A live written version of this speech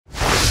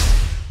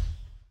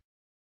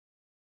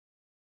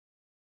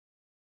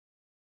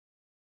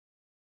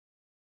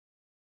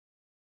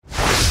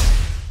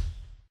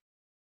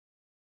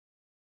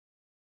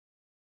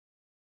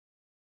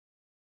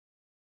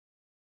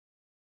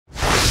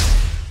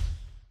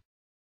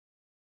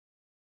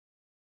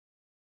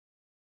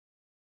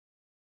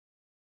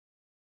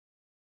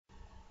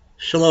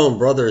Shalom,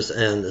 brothers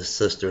and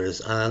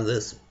sisters, on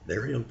this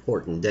very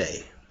important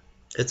day.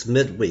 It's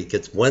midweek.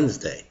 It's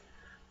Wednesday,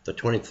 the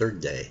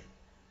 23rd day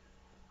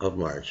of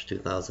March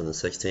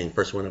 2016.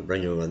 First, I want to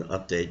bring you an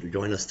update.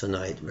 Join us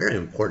tonight. Very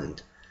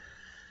important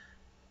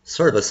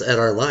service at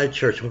our live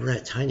church. We're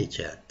at Tiny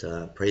Chat,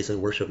 praise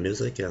and worship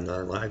music, and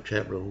our live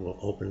chat room will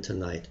open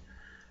tonight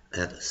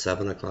at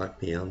 7 o'clock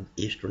p.m.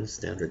 Eastern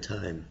Standard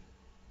Time.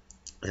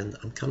 And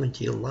I'm coming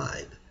to you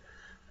live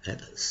at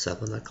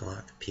 7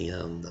 o'clock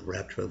p.m. The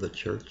rapture of the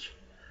church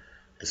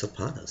is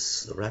upon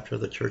us. The rapture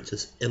of the church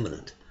is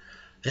imminent.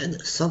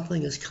 And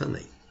something is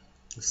coming.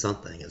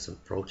 Something is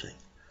approaching.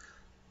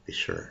 Be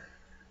sure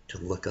to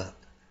look up.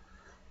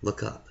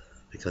 Look up,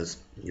 because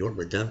your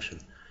redemption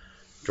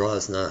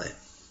draws nigh.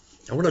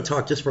 I want to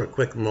talk just for a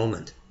quick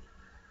moment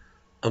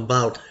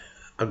about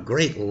a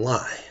great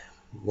lie.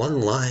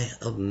 One lie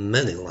of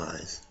many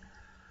lies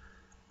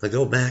that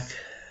go back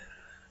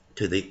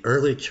to the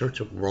early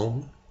Church of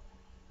Rome,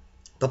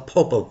 the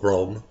Pope of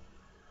Rome,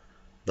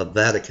 the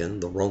Vatican,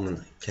 the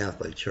Roman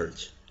Catholic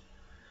Church.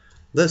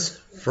 This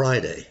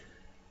Friday,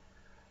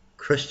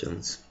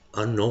 Christians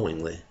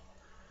unknowingly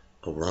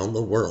around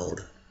the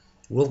world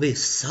will be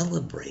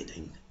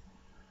celebrating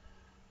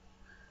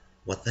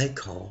what they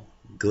call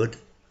Good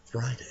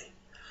Friday.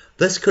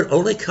 This could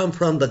only come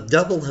from the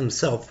devil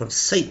himself, from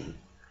Satan,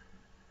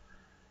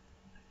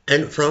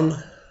 and from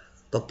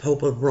the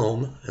Pope of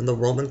Rome and the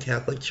Roman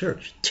Catholic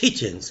Church.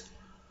 Teachings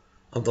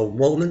of the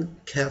Roman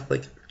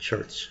Catholic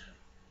Church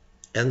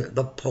and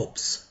the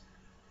popes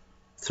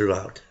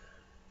throughout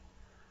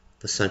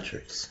the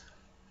centuries.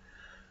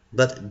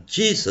 But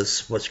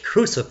Jesus was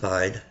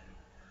crucified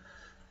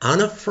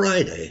on a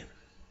Friday,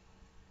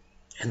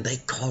 and they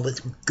call it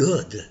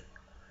good.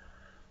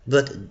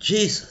 But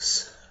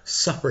Jesus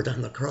suffered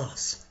on the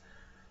cross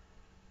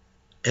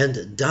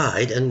and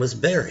died and was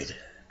buried,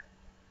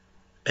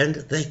 and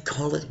they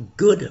call it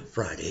Good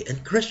Friday.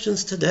 And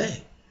Christians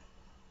today,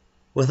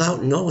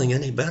 without knowing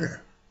any better,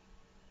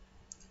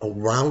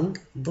 around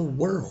the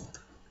world,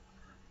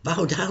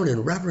 bow down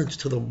in reverence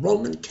to the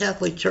Roman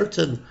Catholic Church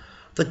and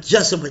the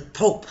Jesuit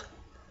Pope.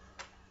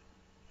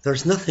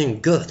 There's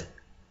nothing good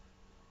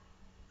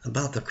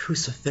about the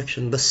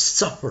crucifixion, the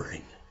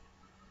suffering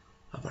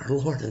of our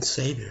Lord and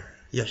Savior,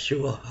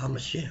 Yeshua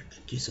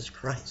HaMashiach, Jesus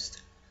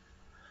Christ.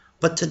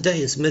 But today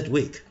is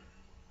midweek,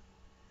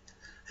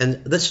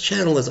 and this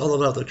channel is all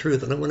about the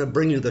truth, and I want to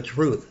bring you the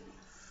truth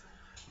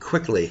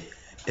quickly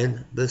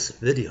in this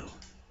video.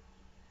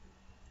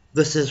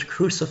 This is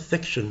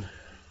Crucifixion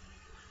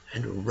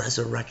and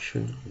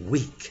Resurrection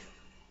Week.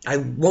 I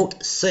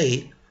won't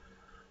say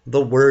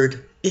the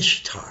word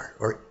Ishtar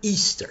or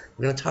Easter.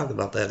 We're going to talk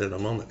about that in a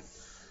moment.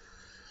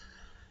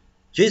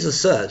 Jesus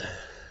said,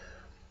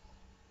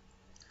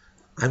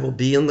 I will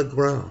be in the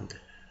ground,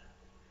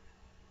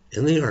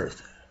 in the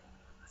earth,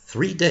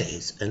 3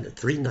 days and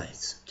 3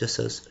 nights, just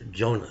as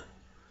Jonah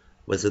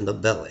was in the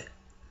belly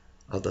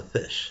of the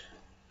fish.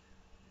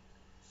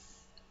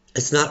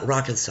 It's not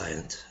rocket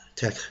science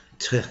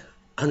to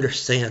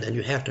understand, and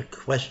you have to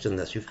question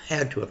this. You've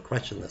had to have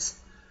questioned this,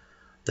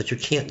 that you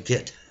can't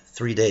get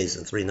 3 days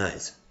and 3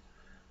 nights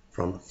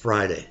from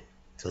Friday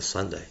to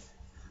Sunday.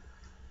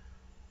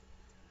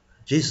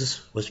 Jesus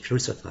was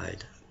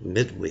crucified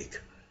midweek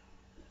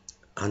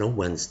on a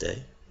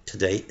Wednesday.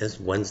 Today is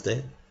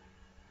Wednesday,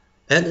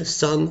 and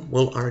some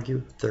will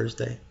argue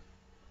Thursday.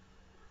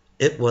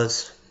 It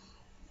was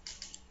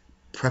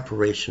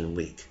preparation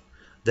week.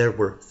 There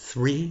were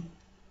 3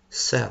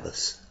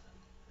 Sabbaths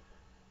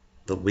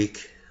the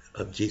week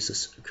of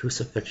Jesus'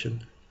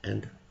 crucifixion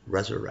and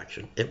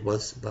resurrection. It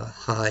was the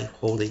high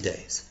holy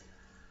days.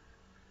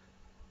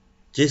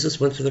 Jesus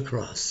went to the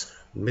cross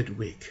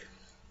midweek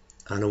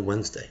on a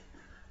Wednesday.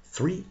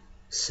 3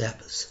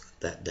 Sabbaths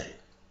that day.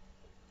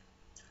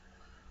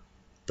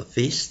 The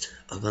Feast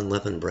of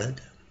Unleavened Bread,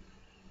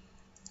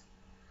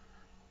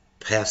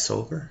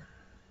 Passover,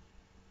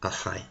 a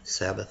high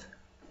Sabbath,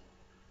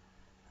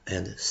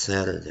 and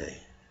Saturday,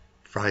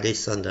 Friday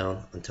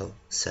sundown until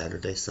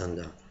Saturday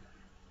sundown,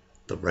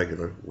 the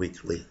regular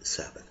weekly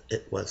Sabbath.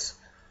 It was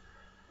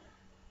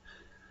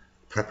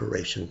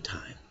preparation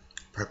time,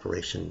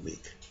 preparation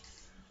week.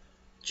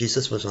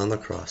 Jesus was on the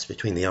cross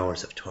between the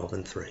hours of 12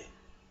 and 3,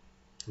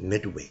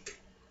 midweek.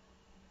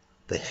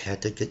 They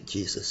had to get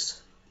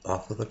Jesus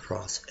off of the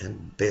cross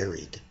and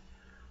buried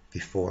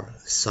before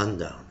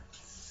sundown,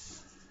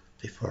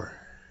 before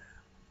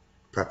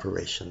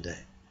preparation day.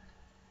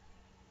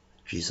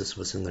 Jesus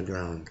was in the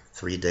ground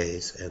 3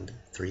 days and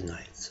 3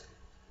 nights,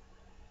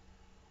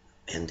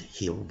 and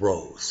he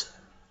rose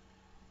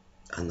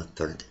on the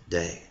 3rd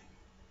day,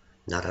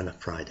 not on a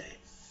Friday.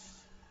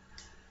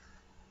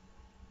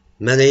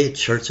 Many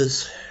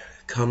churches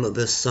come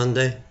this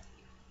Sunday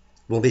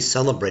will be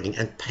celebrating,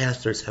 and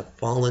pastors have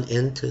fallen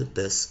into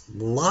this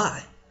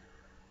lie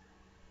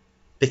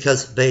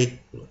because they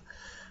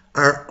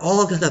are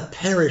all going to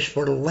perish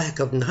for lack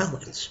of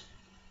knowledge.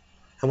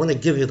 I want to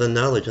give you the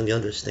knowledge and the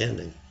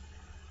understanding.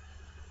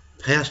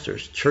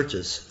 Pastors,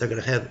 churches, they're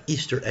going to have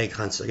Easter egg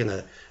hunts. They're going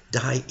to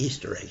dye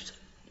Easter eggs.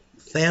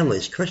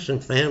 families, Christian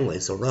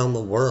families around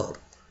the world,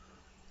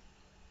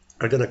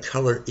 are going to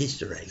color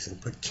Easter eggs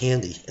and put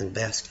candy in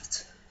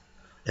baskets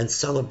in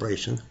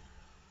celebration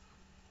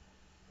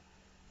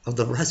of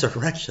the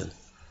resurrection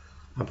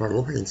of our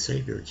Lord and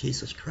Savior,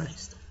 Jesus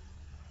Christ.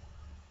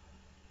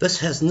 This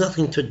has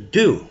nothing to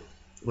do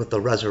with the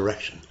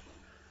resurrection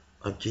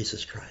of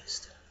Jesus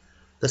Christ.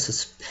 This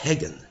is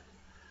pagan.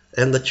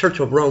 And the Church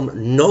of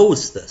Rome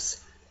knows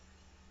this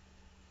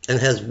and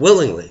has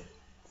willingly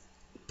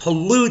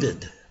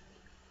polluted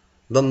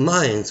the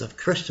minds of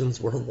Christians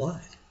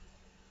worldwide.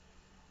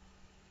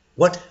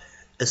 What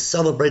is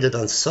celebrated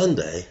on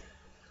Sunday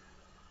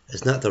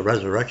is not the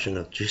resurrection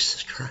of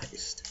Jesus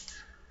Christ.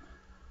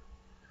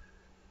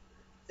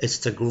 It's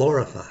to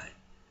glorify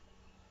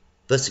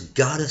this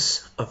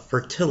goddess of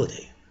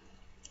fertility,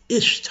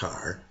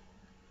 Ishtar,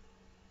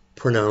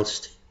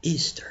 pronounced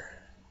Easter,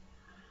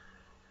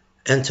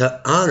 and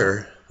to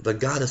honor the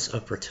goddess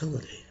of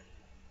fertility.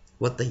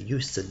 What they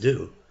used to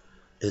do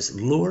is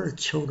lure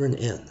children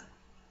in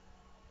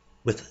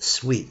with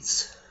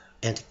sweets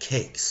and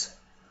cakes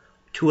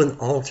to an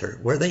altar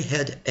where they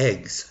had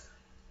eggs,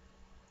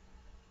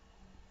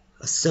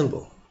 a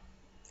symbol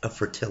of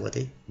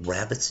fertility.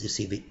 Rabbits, you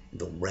see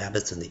the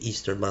rabbits and the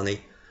Easter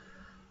bunny,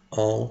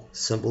 all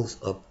symbols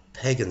of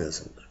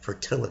paganism,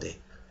 fertility.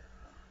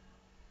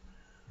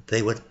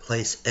 They would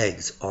place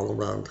eggs all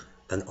around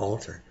an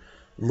altar,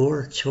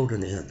 lure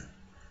children in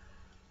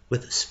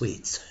with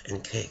sweets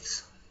and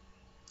cakes,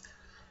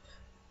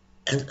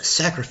 and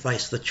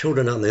sacrifice the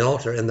children on the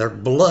altar, and their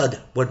blood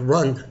would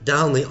run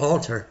down the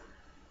altar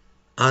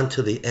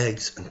onto the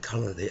eggs and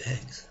color the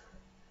eggs.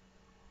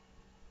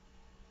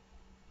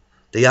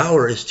 The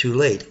hour is too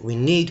late. We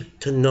need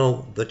to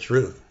know the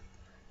truth.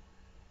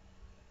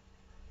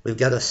 We've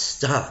got to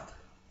stop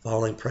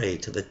falling prey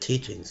to the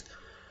teachings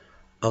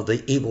of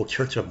the evil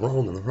Church of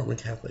Rome and the Roman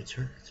Catholic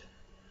Church.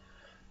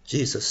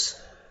 Jesus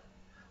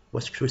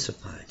was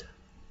crucified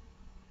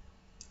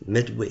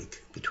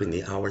midweek between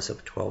the hours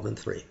of 12 and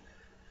 3.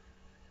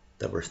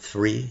 There were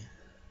 3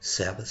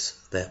 Sabbaths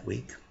that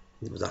week.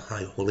 It was a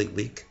high holy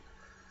week.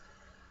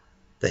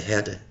 They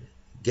had to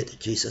get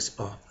Jesus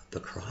off the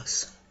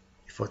cross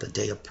before the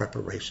day of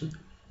preparation.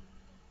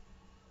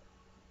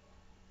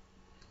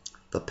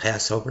 The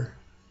Passover,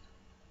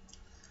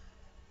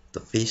 the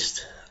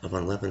Feast of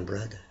Unleavened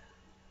Bread,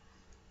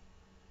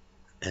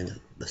 and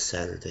the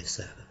Saturday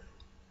Sabbath.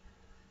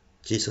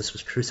 Jesus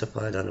was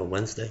crucified on a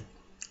Wednesday,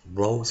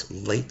 rose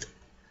late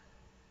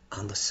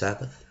on the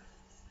Sabbath,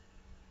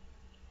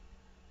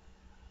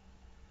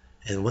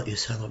 and what you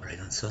celebrate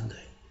on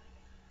Sunday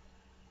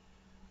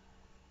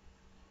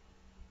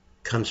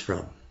comes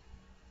from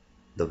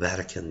the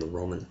Vatican, the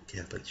Roman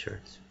Catholic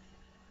Church.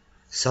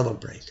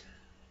 Celebrate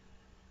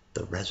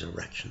the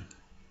resurrection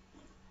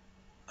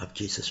of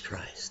Jesus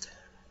Christ.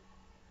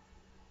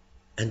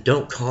 And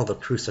don't call the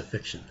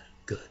crucifixion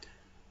good.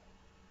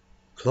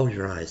 Close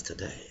your eyes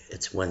today.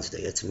 It's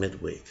Wednesday. It's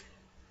midweek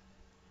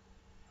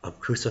of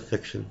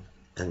Crucifixion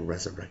and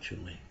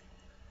Resurrection Week.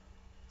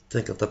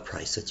 Think of the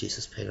price that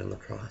Jesus paid on the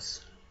cross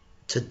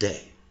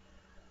today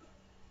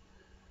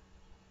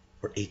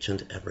for each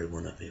and every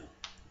one of you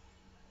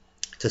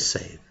to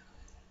save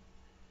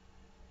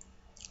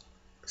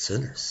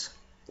sinners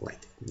like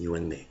you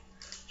and me.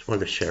 Just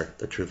wanted to share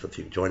the truth with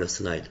you. Join us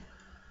tonight.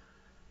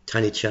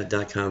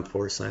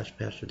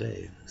 tinychat.com/Pastor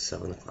Dave,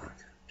 7 o'clock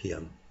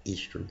p.m.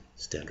 Eastern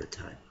Standard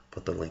Time.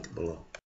 Put the link below.